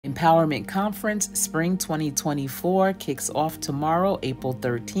Empowerment Conference Spring 2024 kicks off tomorrow, April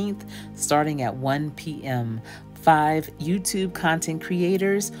 13th, starting at 1 p.m. 5 YouTube content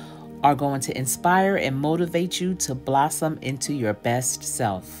creators are going to inspire and motivate you to blossom into your best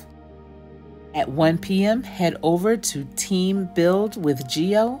self. At 1 p.m., head over to Team Build with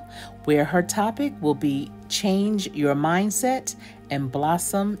Geo, where her topic will be Change Your Mindset and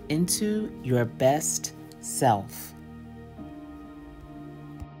Blossom into Your Best Self.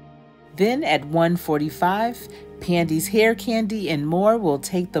 Then at 1:45, Pandi's Hair Candy and more will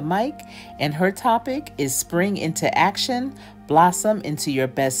take the mic, and her topic is Spring into Action, Blossom into Your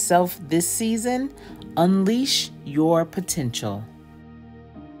Best Self this season, Unleash Your Potential.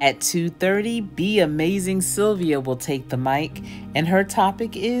 At 2:30, Be Amazing Sylvia will take the mic, and her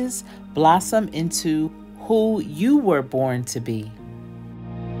topic is Blossom into Who You Were Born to Be.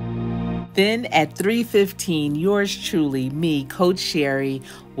 Then at 3:15, yours truly, me, Coach Sherri,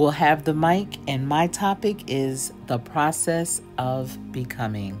 will have the mic, and my topic is the process of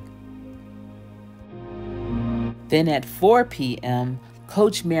becoming. Then at 4 p.m.,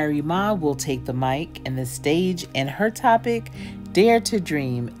 Coach Mary Mah will take the mic and the stage, and her topic, Dare to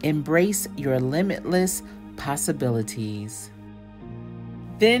Dream, Embrace Your Limitless Possibilities.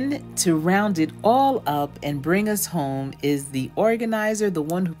 Then, to round it all up and bring us home, is the organizer, the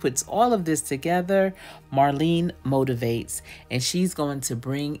one who puts all of this together, Marlene Motivates, and she's going to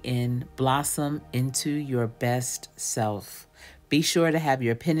bring in Blossom into Your Best Self. Be sure to have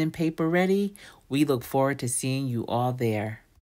your pen and paper ready. We look forward to seeing you all there.